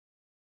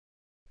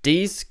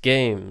Dece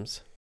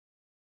Games.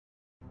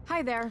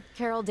 Hi there,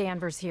 Carol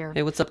Danvers here.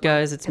 Hey, what's up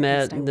guys? It's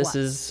Matt, and this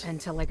is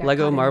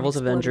LEGO Marvel's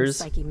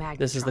Avengers.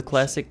 This is the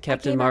classic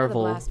Captain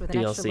Marvel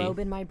DLC.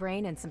 In my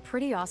brain and some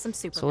pretty awesome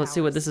superpowers. So let's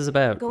see what this is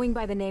about. Going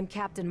by the name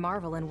Captain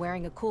Marvel and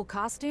wearing a cool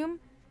costume,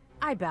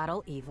 I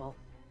battle evil.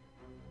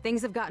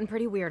 Things have gotten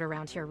pretty weird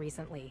around here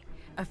recently.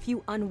 A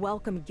few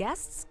unwelcome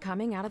guests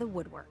coming out of the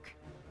woodwork.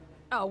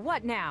 Oh,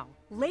 what now?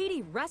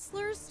 Lady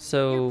wrestlers?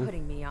 So, you're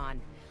putting me on.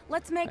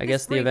 Let's make I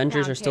guess the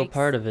Avengers are still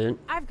part of it.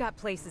 I've got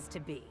places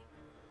to be.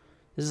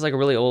 This is like a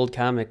really old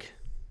comic.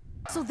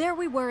 So there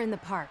we were in the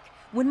park,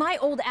 when my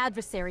old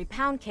adversary,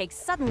 Pound Cake,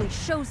 suddenly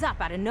shows up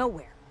out of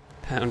nowhere.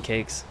 Pound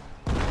Cakes.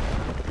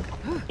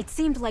 It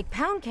seemed like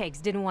Pound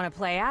Cakes didn't want to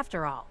play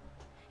after all.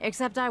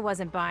 Except I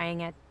wasn't buying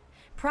it.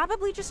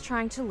 Probably just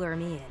trying to lure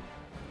me in.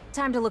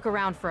 Time to look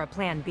around for a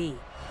plan B.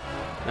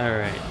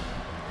 Alright.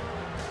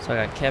 So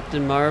I got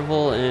Captain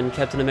Marvel and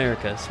Captain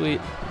America.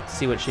 Sweet. Let's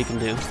see what she can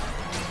do.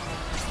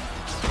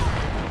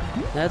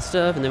 That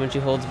stuff, and then when she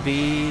holds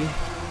B,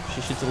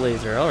 she shoots a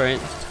laser. Alright.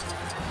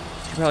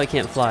 She probably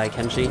can't fly,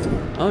 can she?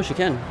 Oh, she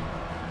can.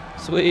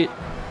 Sweet.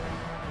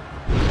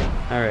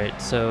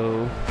 Alright,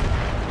 so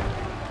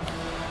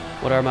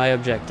what are my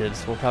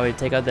objectives? We'll probably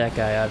take out that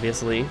guy,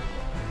 obviously.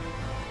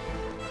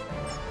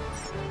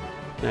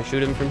 Can I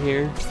shoot him from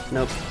here?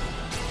 Nope.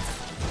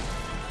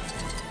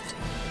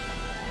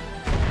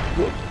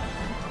 Whoop.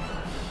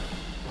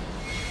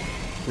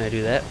 Can I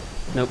do that?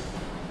 Nope.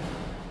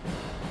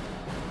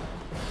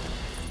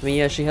 I mean,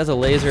 yeah, she has a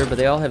laser, but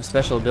they all have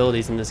special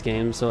abilities in this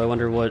game, so I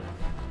wonder what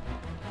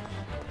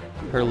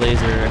her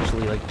laser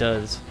actually, like,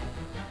 does.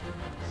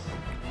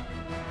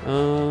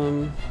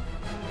 Do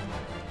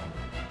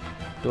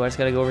I just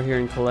gotta go over here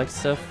and collect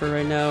stuff for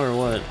right now, or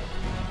what?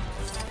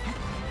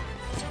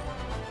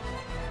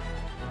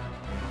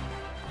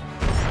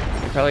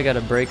 I probably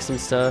gotta break some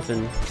stuff,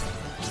 and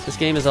this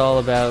game is all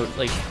about,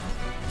 like,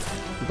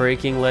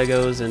 breaking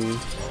Legos and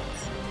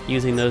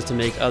using those to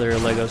make other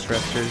Lego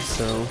structures,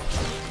 so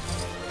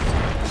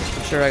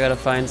I'm sure I gotta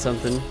find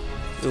something.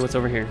 Ooh, what's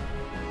over here?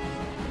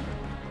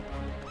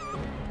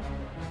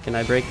 Can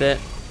I break that?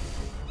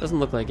 Doesn't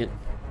look like it.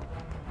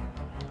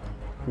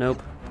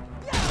 Nope.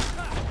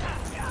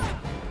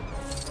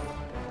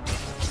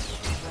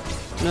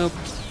 Nope.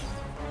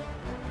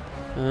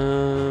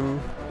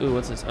 Ooh,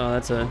 what's this? Oh,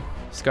 that's a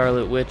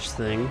Scarlet Witch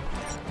thing.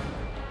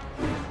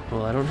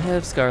 Well, I don't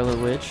have Scarlet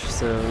Witch,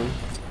 so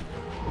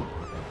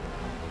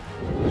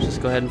let's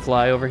just go ahead and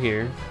fly over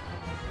here.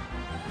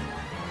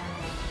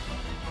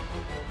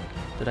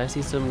 Did I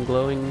see some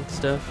glowing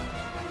stuff?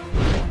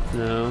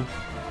 No.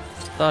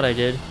 Thought I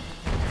did.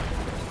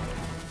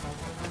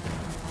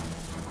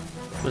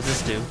 What does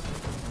this do?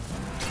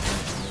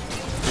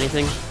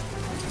 Anything?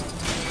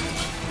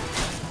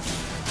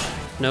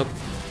 Nope.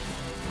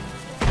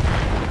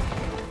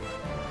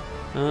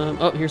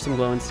 Oh, here's some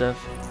glowing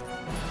stuff.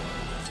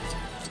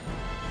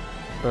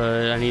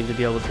 But I need to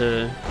be able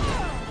to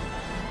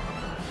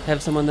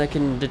have someone that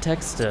can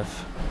detect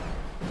stuff.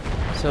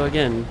 So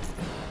again,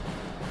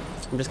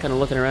 I'm just kind of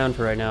looking around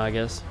for right now, I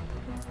guess.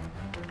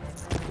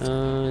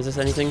 Is this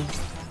anything?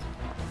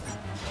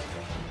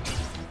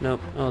 Nope.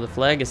 Oh, the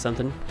flag is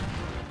something.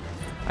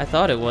 I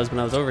thought it was when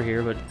I was over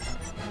here, but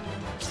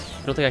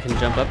I don't think I can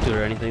jump up to it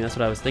or anything. That's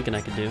what I was thinking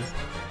I could do.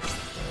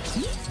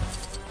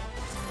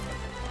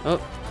 Oh,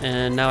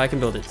 and now I can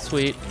build it.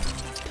 Sweet.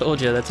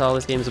 Told you, that's all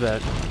this game's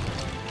about.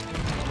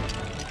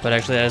 But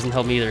actually that doesn't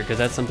help me either, because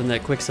that's something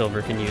that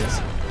Quicksilver can use.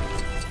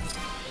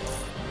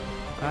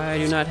 I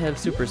do not have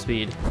super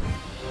speed.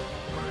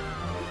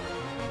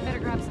 Better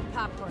grab some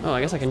popcorn. Oh,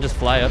 I guess I can just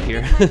fly up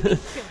here. I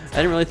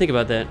didn't really think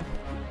about that.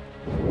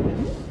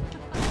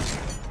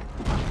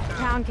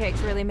 Pound Cakes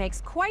really makes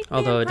quite the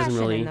Although it doesn't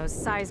impression really in those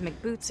seismic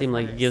boots seem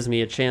like it gives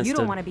me a chance you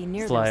don't to want to be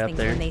near fly those up things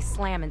there. when they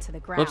slam into the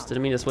ground. Whoops,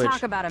 didn't mean to switch.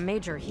 Talk about a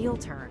major heel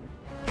turn.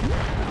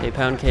 Hey,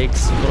 Pound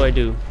Cakes, what do I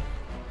do?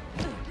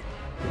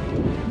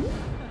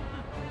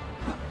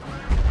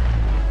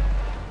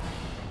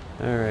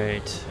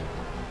 Alright.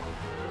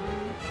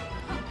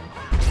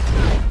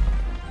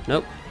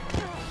 Nope.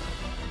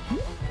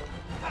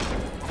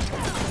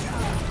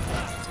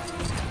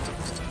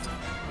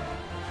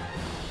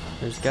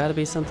 There's gotta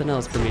be something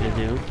else for me to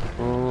do.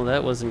 Oh,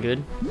 that wasn't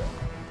good.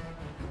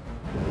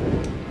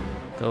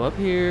 Go up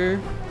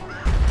here.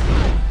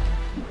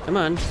 Come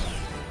on.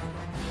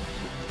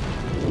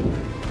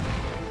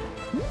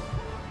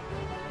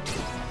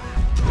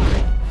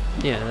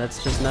 Yeah,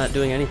 that's just not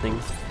doing anything.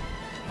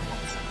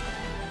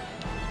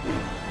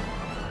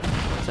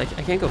 So I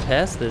can't go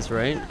past this,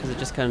 right? Because it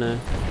just kind of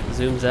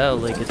zooms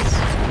out like it's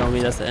telling me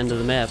that's the end of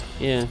the map.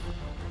 Yeah.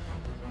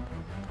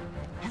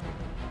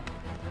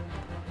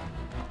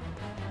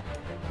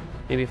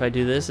 Maybe if I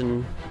do this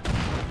and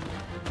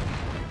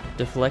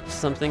deflect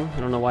something. I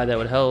don't know why that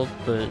would help,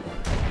 but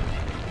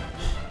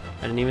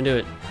I didn't even do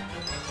it.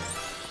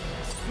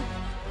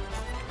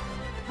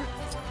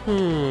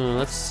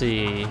 Let's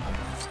see.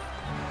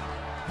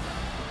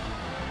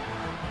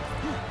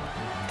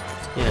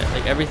 Yeah,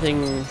 like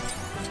everything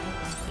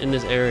in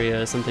this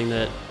area is something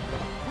that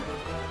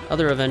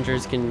other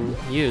Avengers can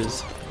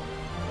use.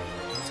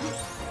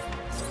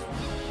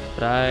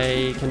 But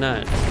I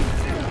cannot.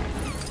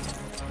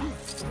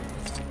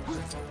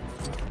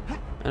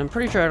 And I'm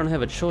pretty sure I don't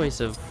have a choice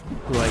of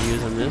who I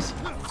use on this.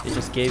 They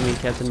just gave me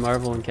Captain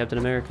Marvel and Captain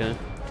America.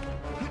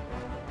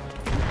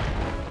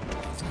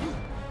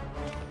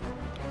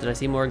 Did I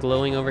see more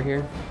glowing over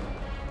here?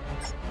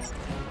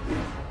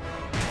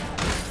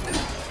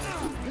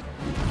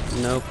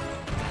 Nope.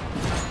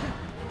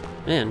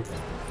 Man.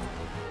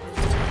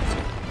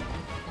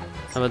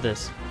 How about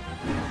this?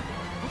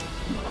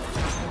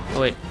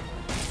 Oh wait.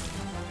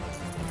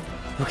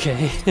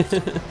 Okay.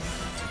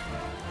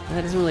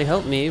 That doesn't really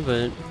help me,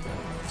 but...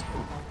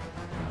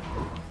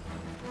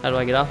 How do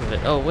I get off of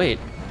it? Oh wait.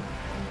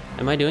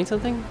 Am I doing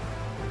something?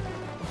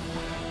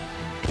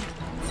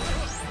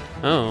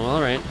 Oh,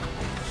 alright.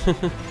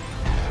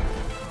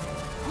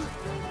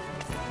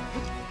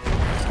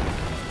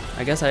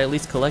 I guess I at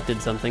least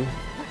collected something.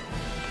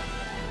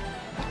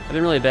 I've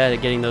been really bad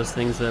at getting those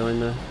things though. In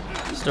the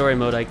story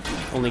mode I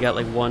only got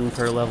like 1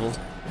 per level.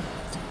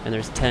 And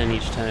there's 10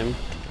 each time.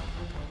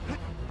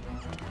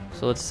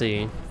 So let's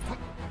see.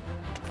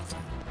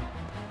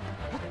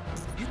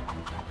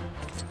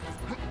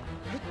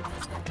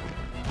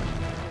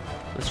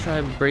 Let's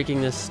try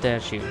breaking this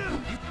statue.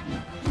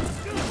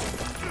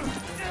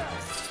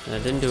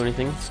 That didn't do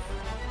anything.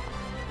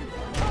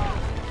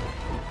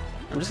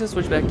 I'm just gonna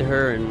switch back to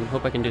her and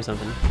hope I can do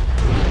something.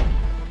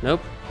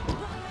 Nope.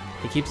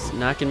 He keeps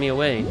knocking me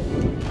away.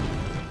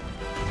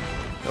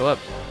 Go up.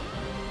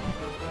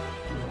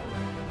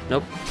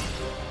 Nope.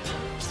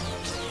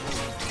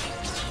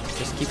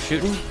 Just keep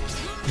shooting.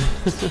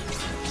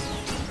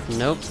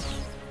 Nope.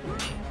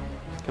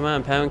 Come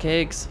on, pound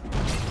cakes.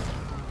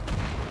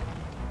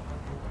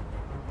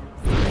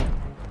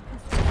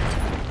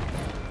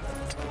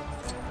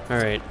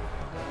 Alright.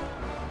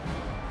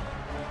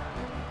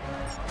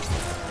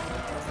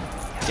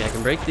 Okay, I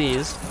can break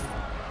these.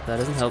 That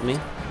doesn't help me.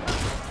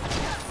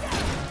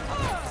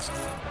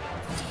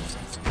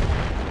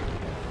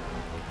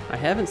 I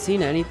haven't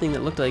seen anything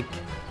that looked like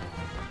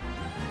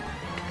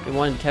they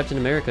wanted Captain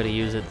America to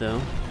use it,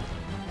 though.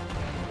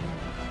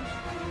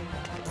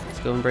 Let's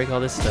go and break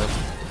all this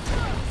stuff.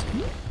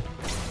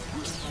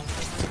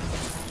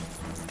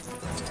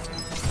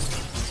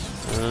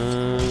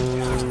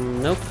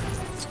 Nope.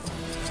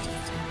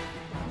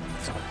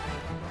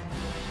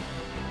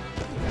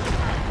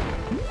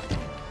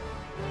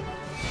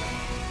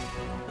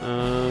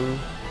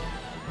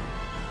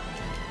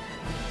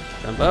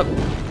 Jump up.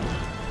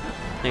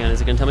 Hang on,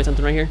 is it gonna tell me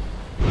something right here?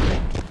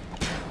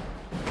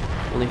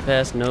 Only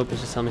fast? Nope,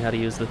 it's just telling me how to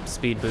use the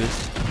speed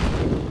boost.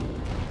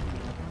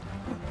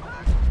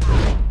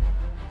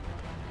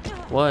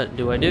 What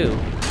do I do?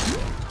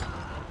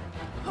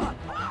 Well,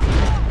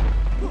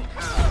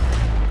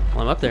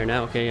 I'm up there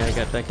now. Okay, I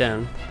got back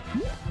down.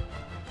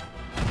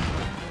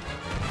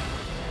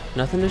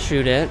 Nothing to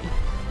shoot at.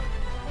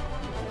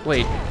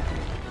 Wait.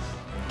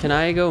 Can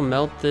I go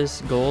melt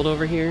this gold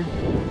over here?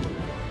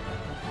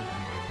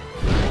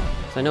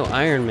 I know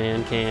Iron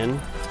Man can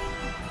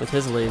with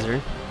his laser.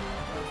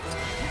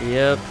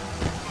 Yep.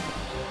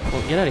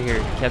 Well, get out of here,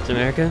 Captain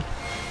America.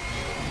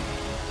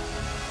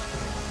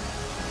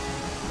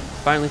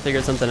 Finally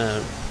figured something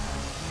out.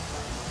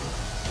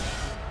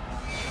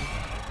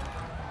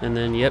 And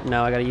then, yep,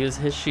 now I gotta use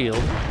his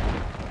shield.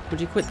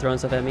 Would you quit throwing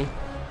stuff at me?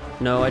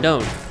 No, I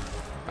don't.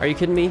 Are you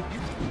kidding me?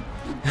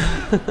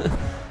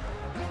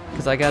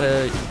 Because I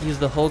gotta use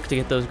the Hulk to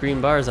get those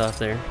green bars off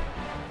there.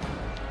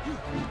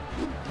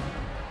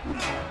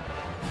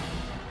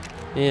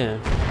 Yeah.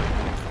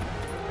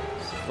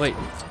 Wait.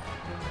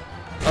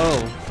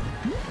 Oh.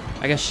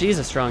 I guess she's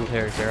a strong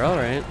character.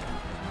 Alright.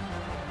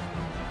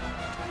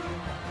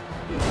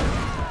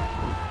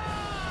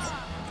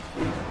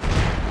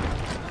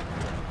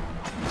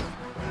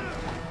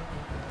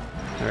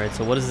 Alright,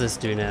 so what does this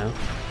do now?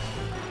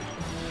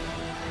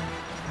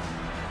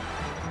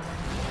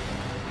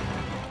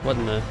 What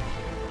in the...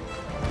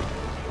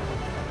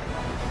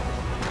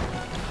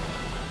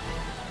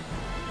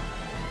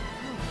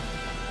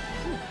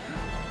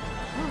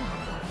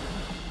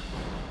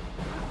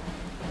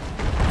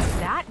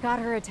 Got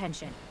her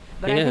attention,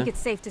 but yeah. I think it's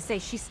safe to say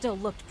she still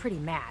looked pretty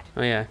mad.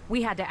 Oh yeah.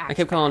 We had to act I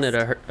kept calling it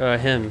a her,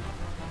 him,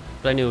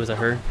 but I knew it was a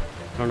her.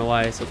 I don't know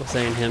why I was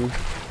saying him.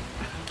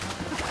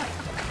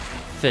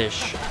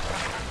 Fish.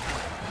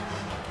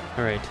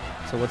 Alright,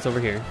 so what's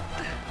over here?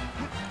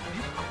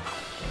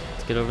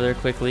 Let's get over there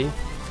quickly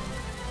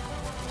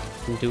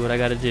and do what I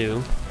gotta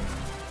do.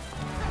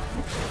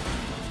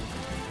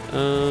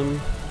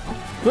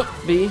 Whoop,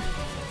 B.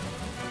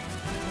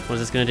 What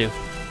is this gonna do?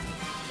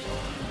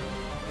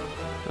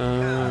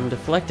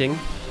 Deflecting.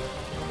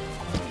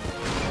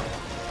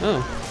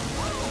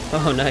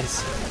 Oh,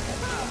 nice.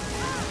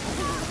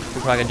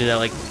 We're probably gonna do that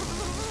like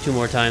 2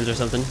 more times or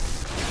something.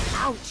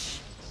 Ouch!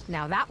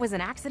 Now that was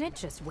an accident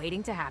just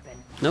waiting to happen.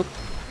 Nope.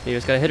 You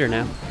just gotta hit her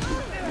now.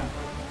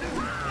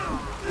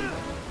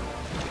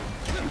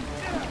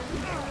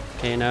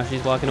 Okay, now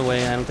she's walking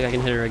away. I don't think I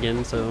can hit her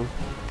again, so...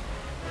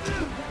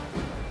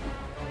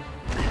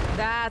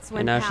 That's when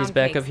And now she's Pound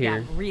back Cakes up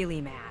here. got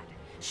really mad.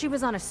 She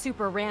was on a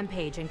super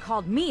rampage and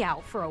called me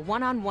out for a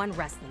one-on-one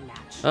wrestling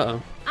match.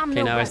 Uh-oh. I'm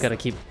Okay, no now I just gotta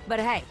wrestler, keep but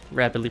hey,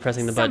 rapidly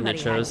pressing the button it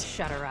somebody had to shows.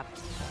 shut her up.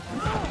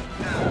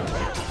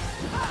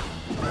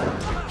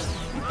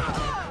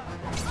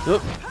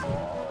 Oop.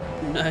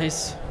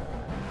 Nice.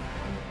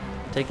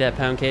 Take that,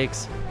 Pound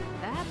Cakes.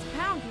 That's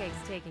Pound Cakes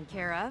taken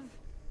care of.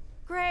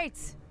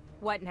 Great.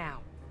 What now?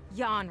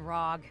 Jan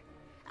Rog.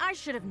 I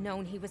should have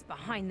known he was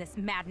behind this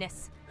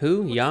madness.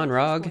 Who? Looks Jan like he's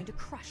Rog? going to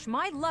crush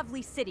my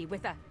lovely city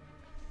with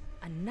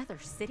another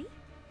city?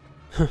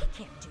 I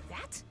can't do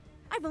that.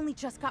 I've only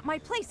just got my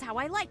place how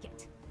I like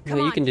it. Come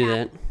No, you on, can do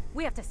Cap. that.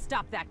 We have to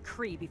stop that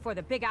Kree before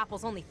the Big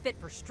Apple's only fit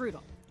for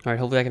strudel. Alright,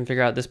 hopefully I can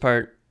figure out this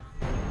part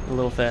a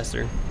little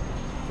faster.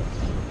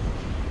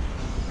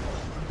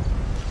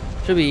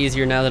 Should be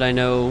easier now that I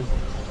know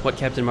what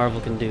Captain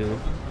Marvel can do.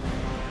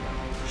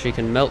 She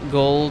can melt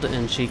gold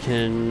and she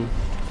can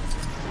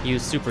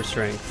use super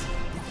strength.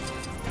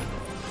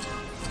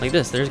 Like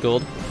this, there's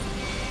gold.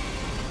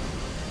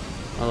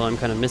 Although I'm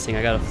kind of missing,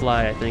 I gotta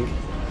fly, I think.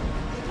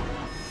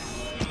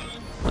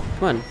 Oh,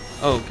 come on.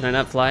 Oh, can I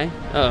not fly?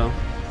 Uh-oh.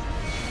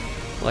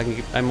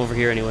 Well, I'm over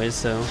here anyways,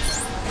 so...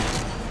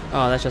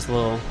 Oh, that's just a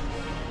little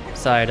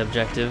side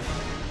objective.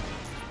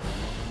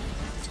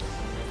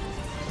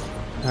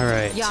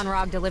 Alright. Jan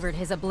Rog delivered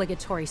his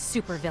obligatory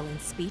supervillain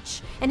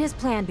speech, and his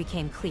plan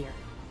became clear.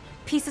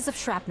 Pieces of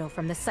shrapnel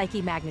from the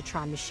Psyche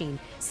Magnetron machine,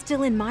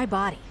 still in my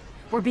body,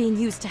 were being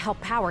used to help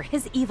power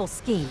his evil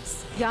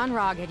schemes. Jan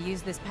Rog had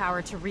used this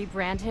power to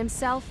rebrand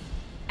himself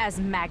as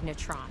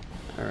Magnetron.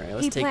 Alright,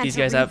 let's take these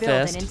guys out He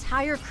planned fast. to rebuild an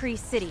entire Kree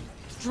city,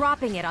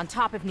 dropping it on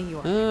top of New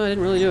York. Oh, I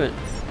didn't really do it.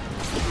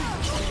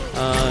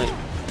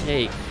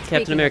 Hey, Captain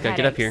Speaking America, of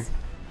get up here.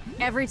 headaches,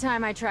 every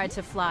time I tried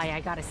to fly, I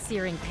got a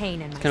searing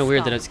pain in my It's kind of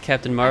weird that skull. it's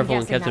Captain I'm Marvel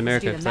and guessing Captain that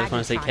was America, due because to I just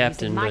want to say Magnetron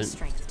Captain, using my but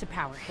strength to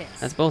power his.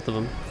 that's both of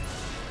them.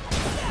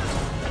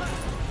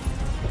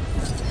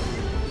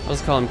 I'll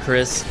just call him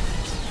Chris.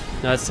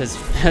 No, that's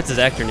his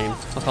actor name.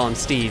 I'll call him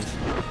Steve.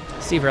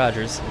 Steve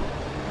Rogers.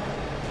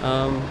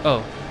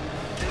 Oh.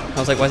 I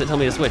was like, why does it tell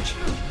me to switch?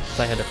 Because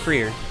I had to free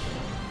her.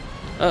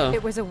 Uh-oh.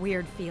 It was a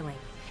weird feeling,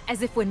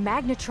 as if when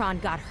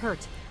Magnetron got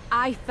hurt,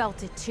 I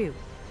felt it too,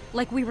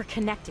 like we were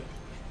connected,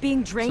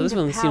 being drained So this of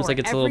one power seems like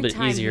it's a little every bit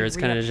time easier. he It's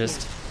kind of reappeared.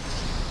 just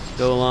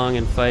go along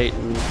and fight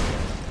and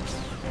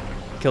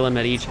kill him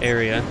at each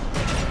area.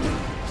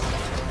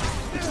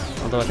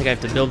 Although I think I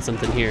have to build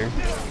something here.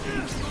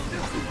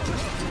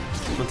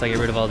 Once I get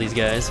rid of all these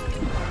guys.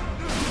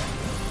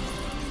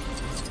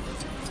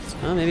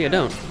 Oh, maybe I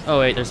don't. Oh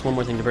wait, there's one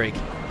more thing to break.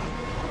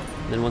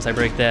 And then once I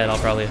break that, I'll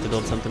probably have to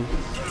build something.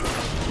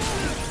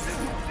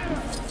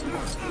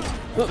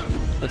 Oh,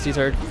 let's use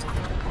our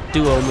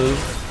duo move.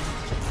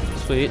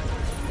 Sweet.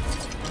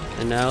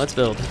 And now let's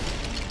build.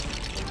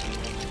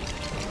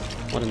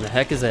 What in the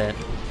heck is that?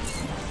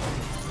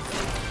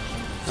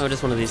 Oh,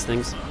 just one of these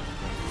things.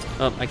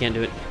 Oh, I can't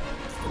do it.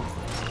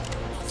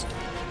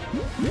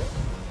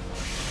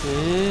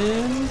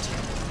 And...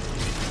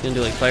 gonna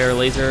do like fire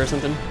laser or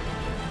something?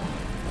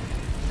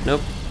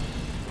 Nope.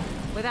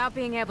 Without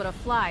being able to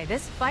fly,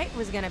 this fight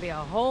was gonna be a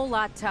whole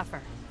lot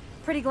tougher.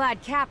 Pretty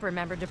glad Cap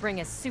remembered to bring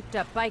his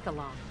souped-up bike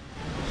along.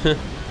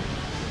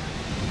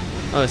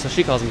 Oh, so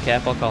she calls him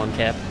Cap, I'll call him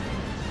Cap.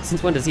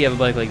 Since when does he have a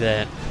bike like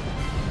that?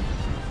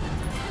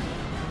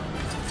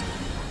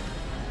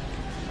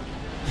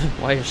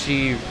 Why is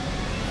she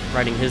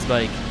riding his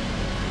bike?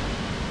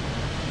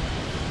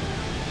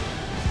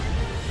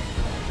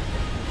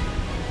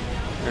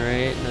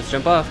 Alright, let's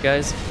jump off,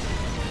 guys.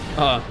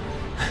 Oh,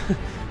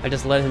 I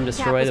just let him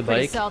destroy the Cap was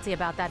pretty bike. salty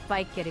about that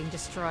bike getting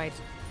destroyed.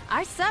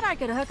 I said I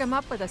could hook him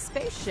up with a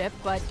spaceship,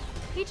 but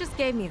he just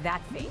gave me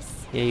that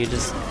face. Yeah, you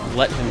just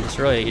let him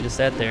destroy it. You just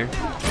sat there.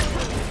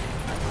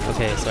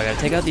 Okay, so I gotta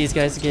take out these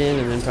guys again,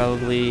 and then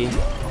probably...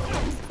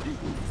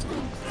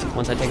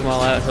 once I take them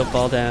all out, he'll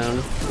fall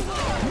down.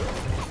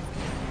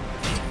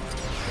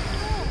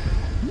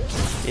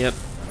 Yep.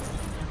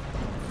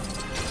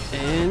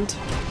 And...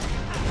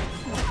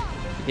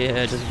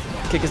 yeah, just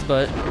kick his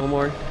butt. One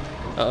more.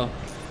 Uh-oh.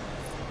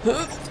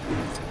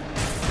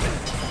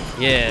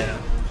 Yeah.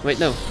 Wait,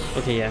 no.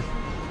 Okay, yeah.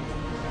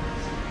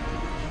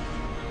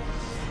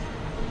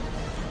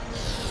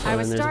 I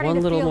was and there's starting one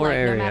to little feel more like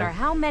area. no matter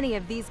how many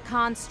of these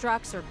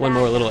constructs or One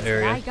more bad little guys that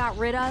area. I got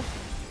rid of,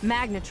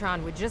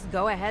 Magnetron would just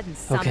go ahead and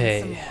summon Okay.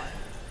 some more.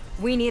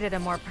 We needed a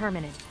more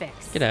permanent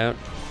fix. Get out.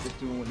 Just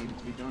doing what needed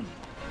to be done.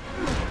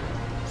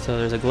 So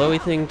there's a glowy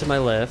thing to my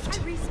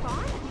left.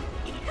 Respawn?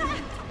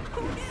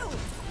 Who knew?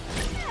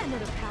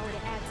 Another power to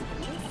add to the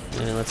list.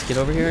 And let's get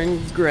over here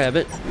and grab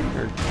it.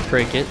 Or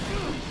break it.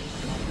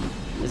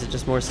 Is it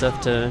just more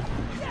stuff to...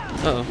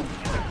 uh-oh.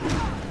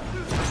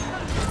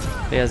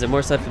 Yeah, is it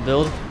more stuff to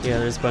build? Yeah,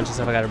 there's a bunch of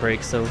stuff I gotta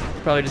break, so it's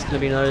probably just gonna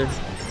be another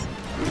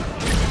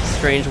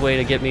strange way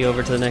to get me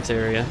over to the next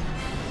area.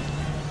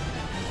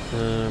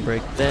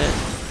 Break that.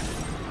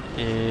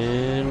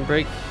 And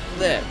break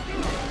that.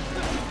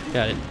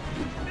 Got it.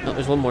 Oh,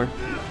 there's one more.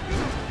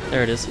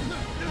 There it is.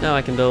 Now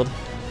I can build.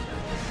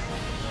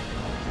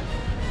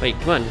 Wait,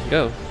 come on,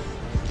 go.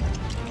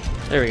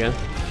 There we go.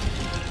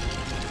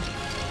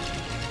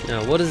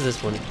 Now, what is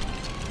this one?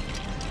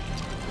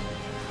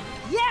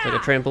 Yeah! Like a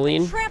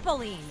trampoline?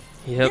 Trampoline!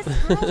 Yep.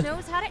 This girl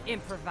knows how to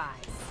improvise.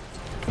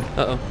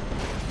 Uh-oh.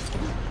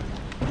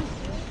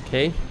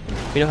 Okay.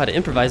 We know how to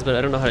improvise, but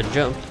I don't know how to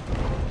jump.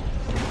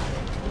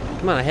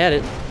 Come on, I had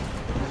it.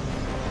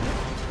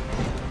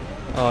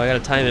 Oh, I gotta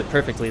time it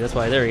perfectly. That's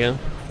why. There we go.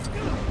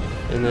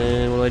 And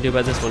then what do I do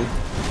about this one?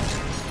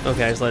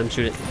 Okay, I just let him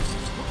shoot it.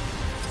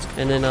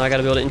 And then I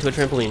gotta build it into a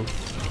trampoline.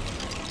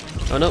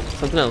 Oh no,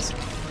 something else.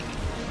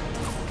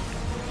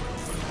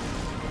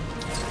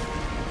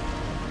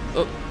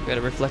 Oh,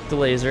 gotta reflect the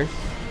laser.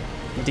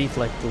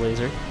 Deflect the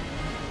laser.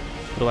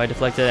 What do I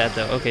deflect it at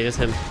though? Okay, just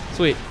him.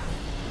 Sweet.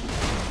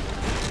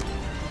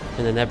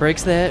 And then that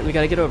breaks that. We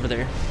gotta get over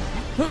there.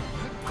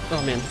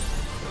 Oh man.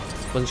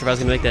 Wasn't sure if I was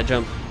gonna make that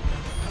jump.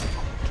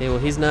 Okay, well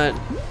he's not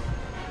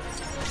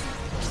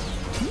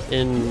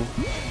in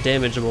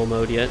damageable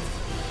mode yet.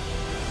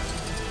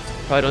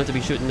 Probably don't have to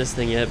be shooting this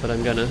thing yet, but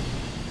I'm gonna.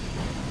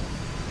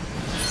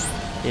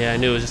 Yeah, I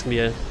knew it was just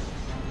gonna be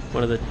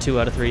one of the 2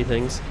 out of 3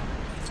 things.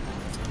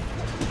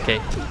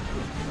 Okay.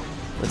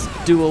 Let's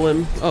duel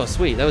him. Oh,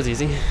 sweet, that was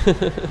easy.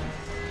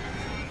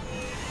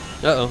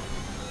 Uh-oh.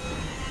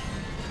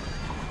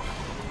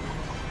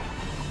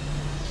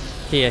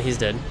 Yeah, he's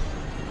dead.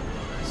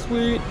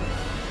 Sweet.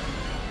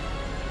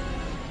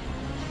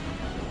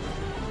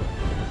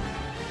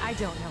 I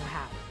don't know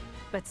how,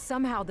 but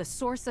somehow the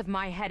source of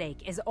my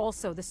headache is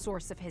also the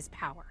source of his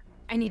power.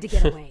 I need to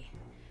get away.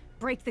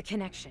 Break the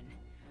connection.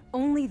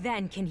 Only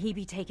then can he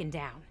be taken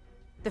down.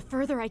 The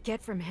further I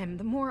get from him,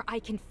 the more I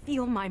can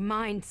feel my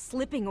mind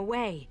slipping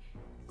away,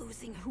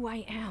 losing who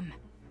I am.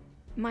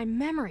 My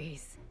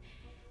memories.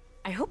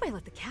 I hope I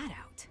let the cat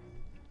out.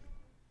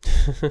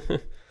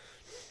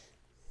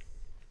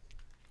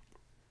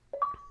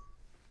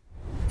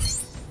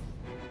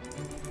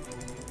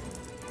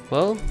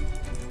 Well,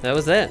 that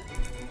was that.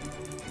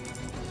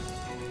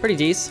 Pretty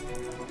decent.